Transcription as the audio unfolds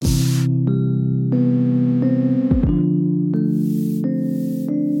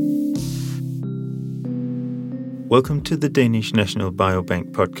Welcome to the Danish National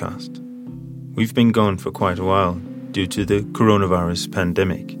Biobank podcast. We've been gone for quite a while due to the coronavirus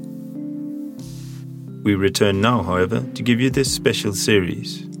pandemic. We return now, however, to give you this special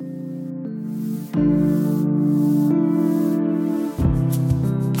series.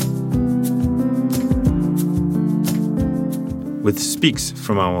 With speaks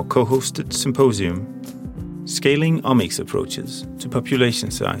from our co-hosted symposium, Scaling Omics Approaches to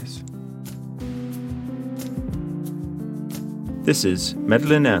Population Size. This is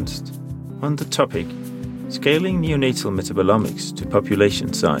Madeleine Ernst on the topic Scaling Neonatal Metabolomics to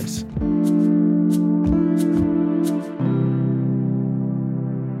Population Size.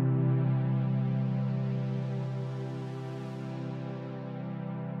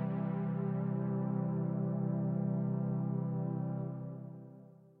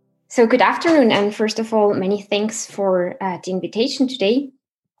 So good afternoon, and first of all, many thanks for the invitation today.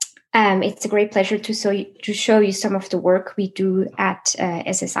 It's a great pleasure to show you some of the work we do at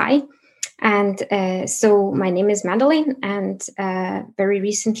SSI. And so my name is Madeleine, and very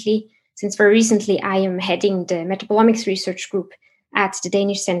recently, I am heading the Metabolomics Research Group at the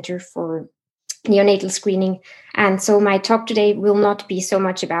Danish Center for Neonatal Screening. And so my talk today will not be so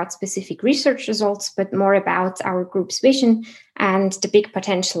much about specific research results, but more about our group's vision and the big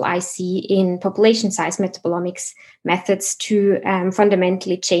potential I see in population size metabolomics methods to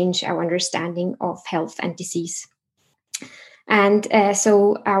fundamentally change our understanding of health and disease. And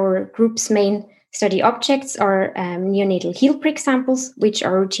so our group's main study objects are neonatal heel prick samples, which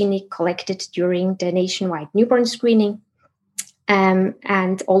are routinely collected during the nationwide newborn screening.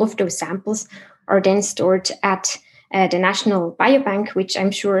 And all of those samples are then stored at the National Biobank, which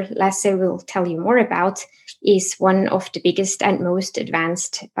I'm sure Lasse will tell you more about, is one of the biggest and most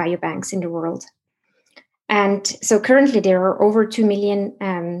advanced biobanks in the world. And so currently there are over 2 million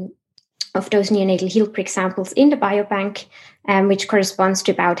of those neonatal heel prick samples in the biobank, which corresponds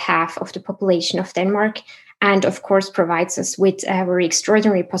to about half of the population of Denmark, and of course provides us with very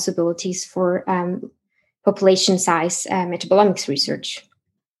extraordinary possibilities for population size metabolomics research.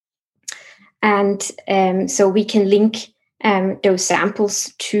 And so we can link those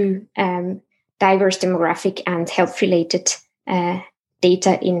samples to diverse demographic and health-related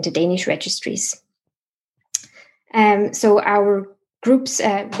data in the Danish registries. So our group's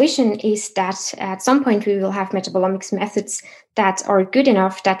vision is that at some point we will have metabolomics methods that are good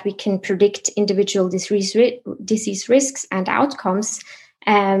enough that we can predict individual disease risks and outcomes,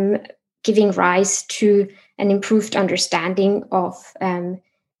 giving rise to an improved understanding of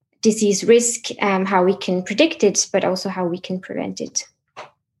disease risk, how we can predict it, but also how we can prevent it.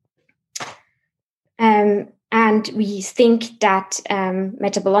 And we think that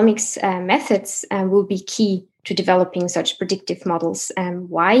metabolomics methods will be key to developing such predictive models.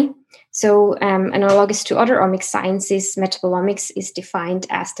 Why? So analogous to other omics sciences, metabolomics is defined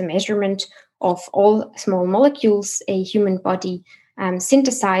as the measurement of all small molecules a human body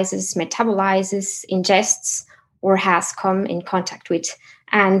synthesizes, metabolizes, ingests, or has come in contact with.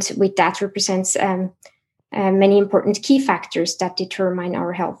 And with that represents many important key factors that determine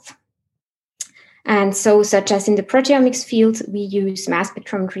our health. And so, such as in the proteomics field, we use mass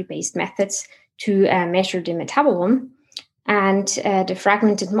spectrometry-based methods to measure the metabolome. And the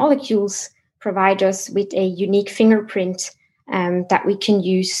fragmented molecules provide us with a unique fingerprint that we can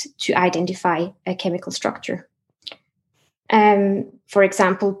use to identify a chemical structure. For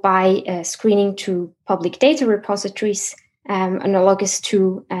example, by screening to public data repositories, analogous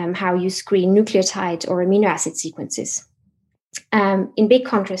to how you screen nucleotide or amino acid sequences. In big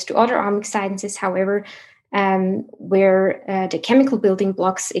contrast to other omics sciences, however, where the chemical building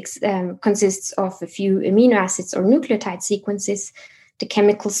blocks consists of a few amino acids or nucleotide sequences, the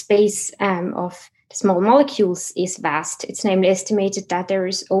chemical space of the small molecules is vast. It's namely estimated that there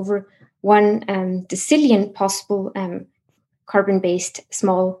is over 1 decillion possible carbon-based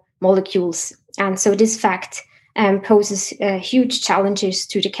small molecules. And so this fact poses huge challenges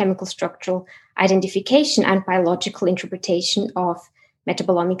to the chemical structural identification and biological interpretation of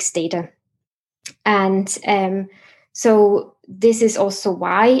metabolomics data. And so this is also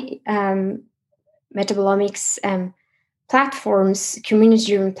why metabolomics platforms,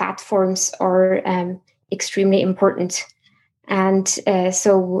 community-driven platforms, are extremely important. And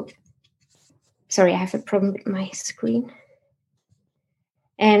sorry, I have a problem with my screen.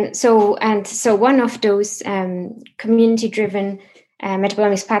 And so one of those community-driven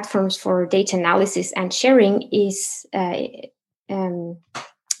metabolomics platforms for data analysis and sharing is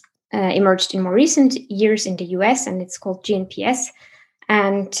emerged in more recent years in the US, and it's called GNPS.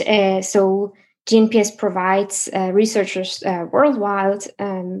 And so GNPS provides researchers worldwide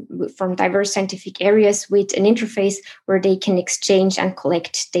from diverse scientific areas with an interface where they can exchange and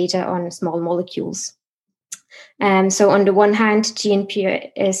collect data on small molecules. So on the one hand,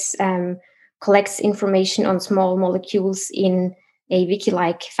 GNPS collects information on small molecules in a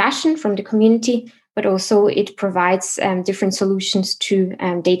wiki-like fashion from the community, but also it provides different solutions to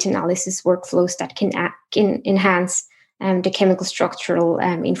data analysis workflows that can enhance the chemical structural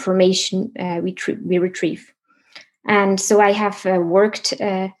information we retrieve. And so I have worked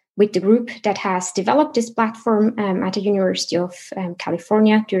with the group that has developed this platform at the University of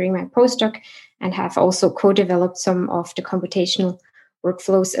California during my postdoc, and have also co-developed some of the computational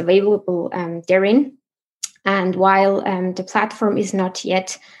workflows available therein. And while the platform is not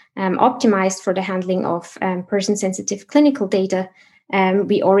yet optimized for the handling of person-sensitive clinical data,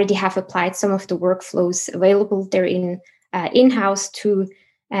 we already have applied some of the workflows available therein in-house to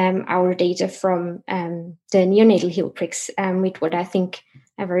our data from the neonatal heel pricks, with what I think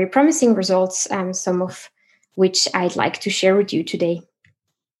are very promising results, some of which I'd like to share with you today.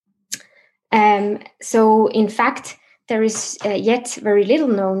 So in fact, there is yet very little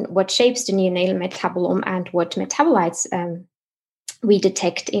known what shapes the neonatal metabolome and what metabolites we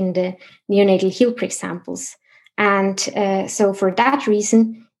detect in the neonatal heel prick samples. And so for that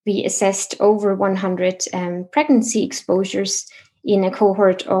reason, we assessed over 100 pregnancy exposures in a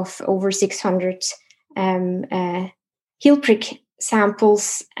cohort of over 600 heel prick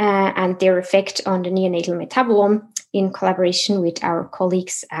samples and their effect on the neonatal metabolome in collaboration with our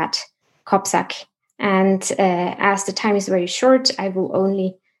colleagues at COPSAC. And as the time is very short, I will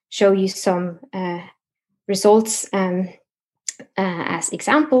only show you some results as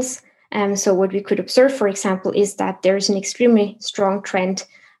examples. So what we could observe, for example, is that there is an extremely strong trend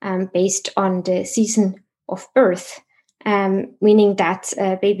based on the season of birth, meaning that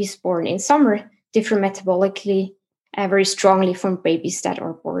babies born in summer differ metabolically very strongly from babies that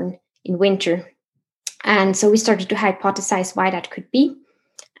are born in winter. And so we started to hypothesize why that could be,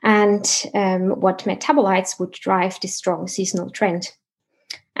 and what metabolites would drive this strong seasonal trend.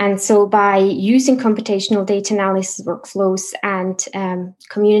 And so by using computational data analysis workflows and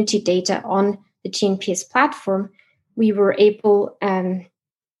community data on the GNPS platform, we were able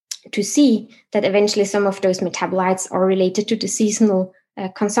to see that eventually some of those metabolites are related to the seasonal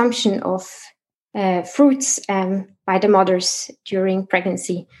consumption of fruits by the mothers during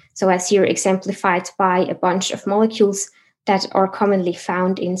pregnancy. So as here exemplified by a bunch of molecules that are commonly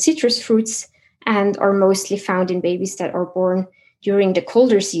found in citrus fruits and are mostly found in babies that are born during the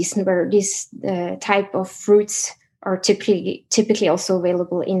colder season, where this type of fruits are typically also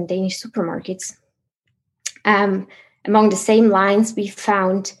available in Danish supermarkets. Among the same lines, we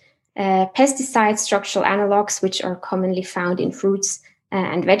found pesticide structural analogs, which are commonly found in fruits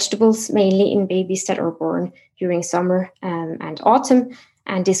and vegetables, mainly in babies that are born during summer and autumn.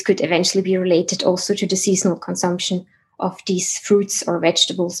 And this could eventually be related also to the seasonal consumption of these fruits or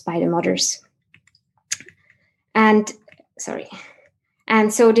vegetables by the mothers. And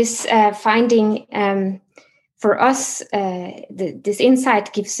so this finding for us, this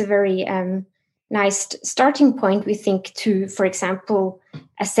insight gives a very nice starting point, we think, to, for example,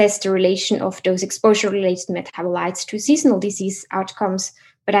 assess the relation of those exposure-related metabolites to seasonal disease outcomes.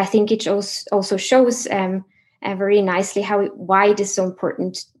 But I think it also shows very nicely why it is so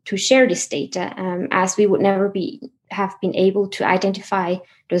important to share this data, as we would never have been able to identify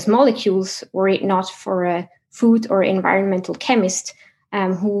those molecules were it not for a food or environmental chemist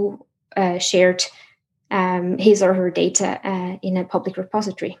who shared his or her data in a public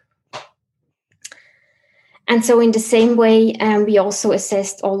repository. And so in the same way, we also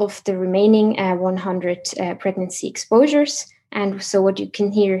assessed all of the remaining 100 pregnancy exposures. And so what you can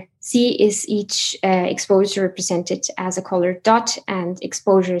here see is each exposure represented as a colored dot, and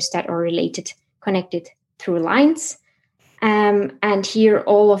exposures that are related, connected through lines. And here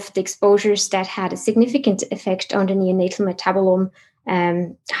all of the exposures that had a significant effect on the neonatal metabolome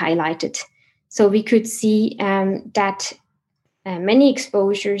highlighted. So we could see that many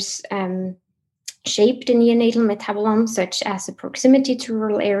exposures shape the neonatal metabolome, such as the proximity to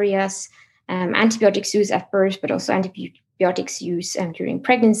rural areas, antibiotics use at birth, but also antibiotics use during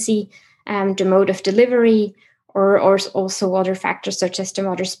pregnancy, the mode of delivery, or also other factors such as the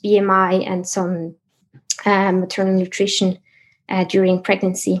mother's BMI and some maternal nutrition during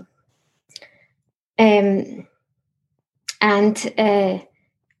pregnancy.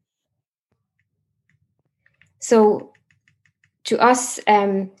 So to us,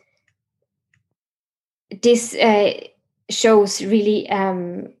 this shows really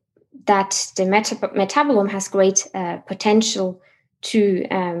that the metabolome has great potential to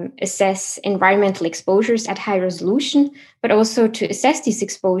assess environmental exposures at high resolution, but also to assess these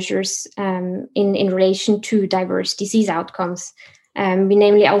exposures in relation to diverse disease outcomes. We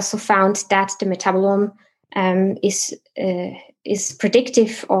namely also found that the metabolome is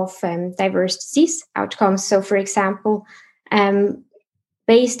predictive of diverse disease outcomes. So, for example,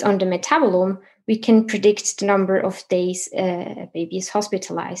 based on the metabolome, we can predict the number of days a baby is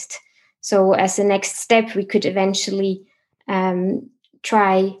hospitalized. So, as a next step, we could eventually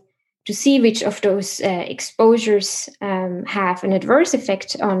try to see which of those exposures have an adverse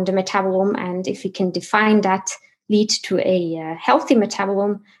effect on the metabolome, and if we can define that, lead to a healthy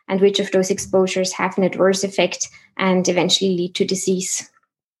metabolome, and which of those exposures have an adverse effect and eventually lead to disease.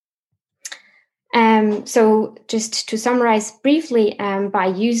 So just to summarize briefly, by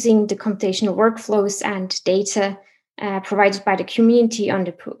using the computational workflows and data provided by the community on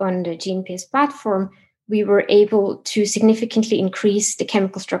the GNPS platform, we were able to significantly increase the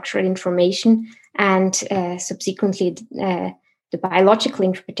chemical structural information and subsequently the biological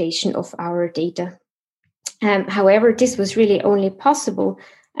interpretation of our data. However, this was really only possible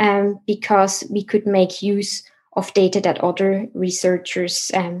because we could make use of data that other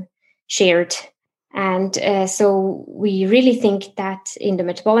researchers shared. And so we really think that in the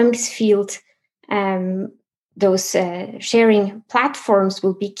metabolomics field, those sharing platforms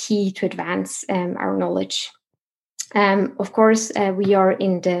will be key to advance our knowledge. Of course, we are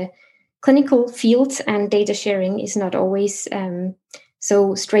in the clinical field, and data sharing is not always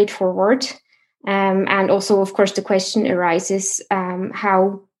so straightforward. And also, of course, the question arises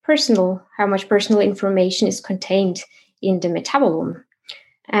how much personal information is contained in the metabolome.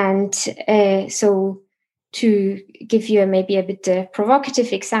 And so to give you maybe a bit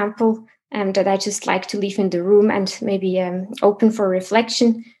provocative example that I just like to leave in the room and maybe open for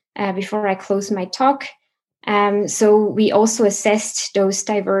reflection before I close my talk. So we also assessed those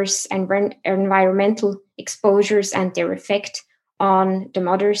diverse environmental exposures and their effect on the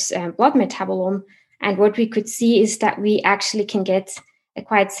mother's blood metabolome. And what we could see is that we actually can get a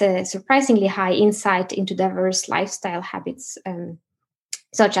quite surprisingly high insight into diverse lifestyle habits,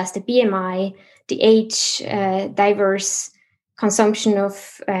 such as the BMI, the age, diverse consumption of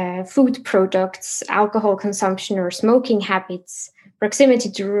food products, alcohol consumption or smoking habits,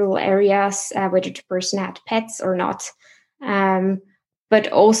 proximity to rural areas, whether the person had pets or not, but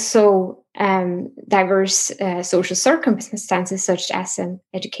also diverse social circumstances such as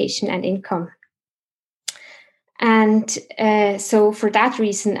education and income. And so for that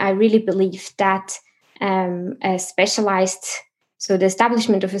reason, I really believe that the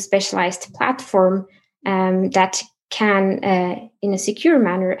establishment of a specialized platform that can, in a secure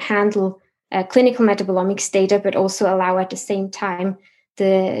manner, handle clinical metabolomics data, but also allow at the same time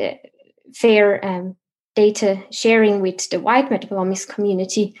the fair data sharing with the wide metabolomics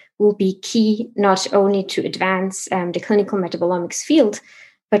community will be key not only to advance the clinical metabolomics field,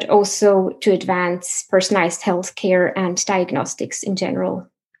 but also to advance personalized healthcare and diagnostics in general.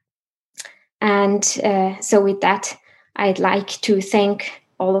 And so with that, I'd like to thank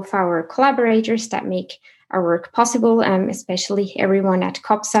all of our collaborators that make our work possible, especially everyone at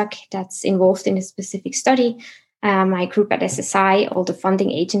COPSAC that's involved in a specific study, my group at SSI, all the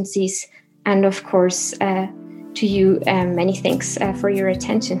funding agencies, and of course, to you, many thanks for your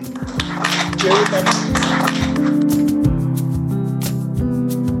attention. Very much.